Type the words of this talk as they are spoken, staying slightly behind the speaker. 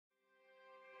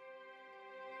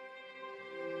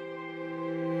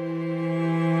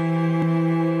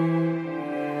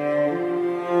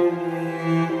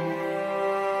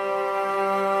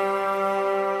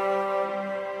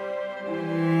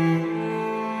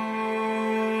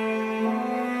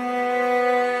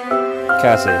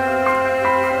Kassi,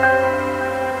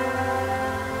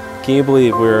 can you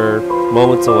believe we're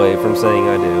moments away from saying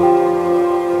I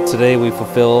do? Today we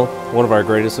fulfill one of our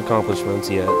greatest accomplishments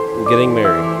yet, getting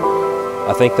married.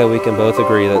 I think that we can both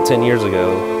agree that 10 years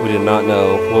ago, we did not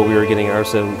know what we were getting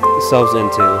ourselves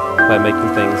into by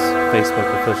making things Facebook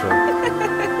official.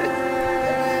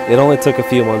 It only took a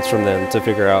few months from then to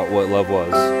figure out what love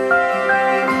was.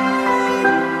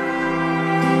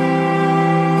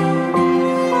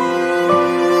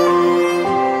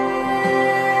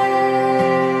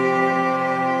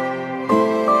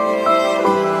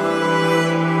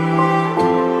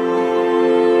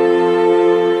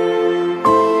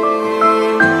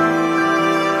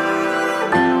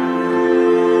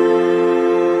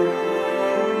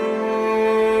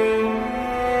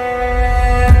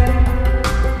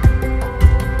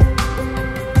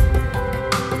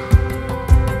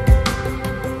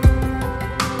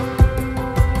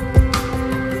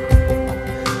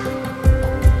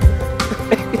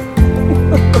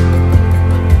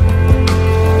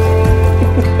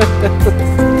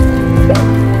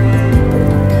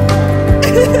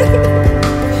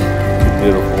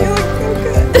 Beautiful. You look so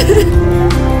good.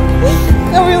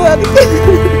 And we love you.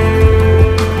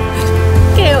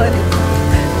 Kalen,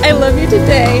 I love you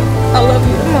today, I'll love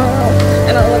you tomorrow,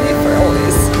 and I'll love you for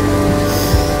always.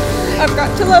 I've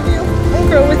got to love you and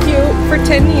grow with you for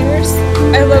 10 years.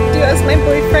 I loved you as my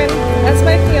boyfriend, as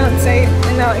my fiance,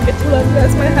 and now I get to love you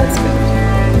as my husband.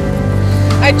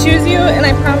 I choose you, and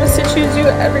I promise to choose you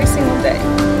every single day.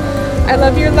 I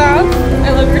love your laugh, I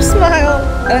love your smile,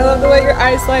 and I love the way your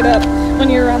eyes light up when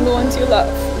you're around the ones you love.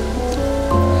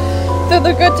 Through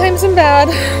the good times and bad,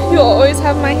 you'll always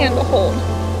have my hand to hold.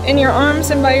 In your arms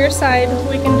and by your side,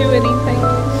 we can do anything.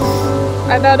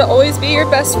 I vow to always be your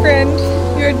best friend,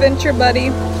 your adventure buddy,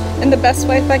 and the best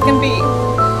wife I can be.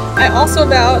 I also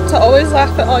vow to always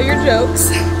laugh at all your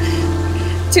jokes,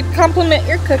 to compliment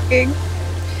your cooking,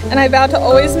 and I vow to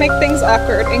always make things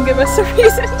awkward and give us a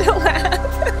reason to laugh.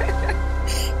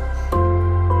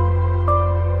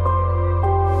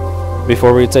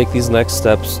 Before we take these next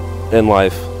steps in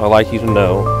life, I'd like you to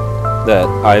know that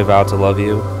I vow to love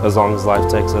you as long as life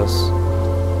takes us.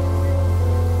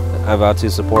 I vow to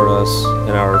support us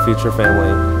in our future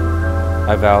family.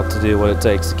 I vow to do what it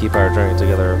takes to keep our journey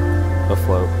together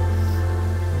afloat.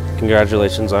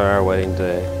 Congratulations on our wedding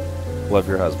day. Love,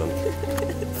 your husband.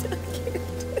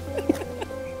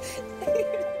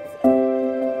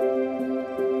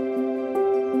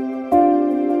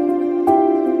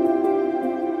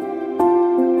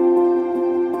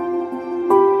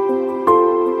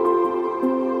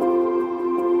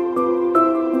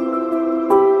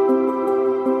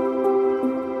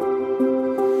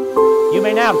 You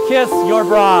may now kiss your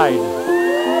bride.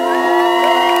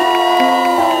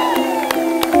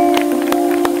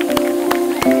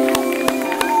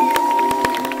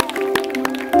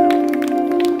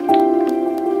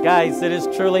 Guys, it is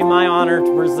truly my honor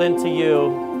to present to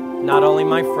you not only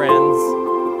my friends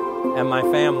and my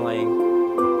family,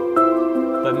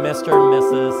 but Mr. and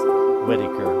Mrs.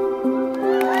 Whitaker.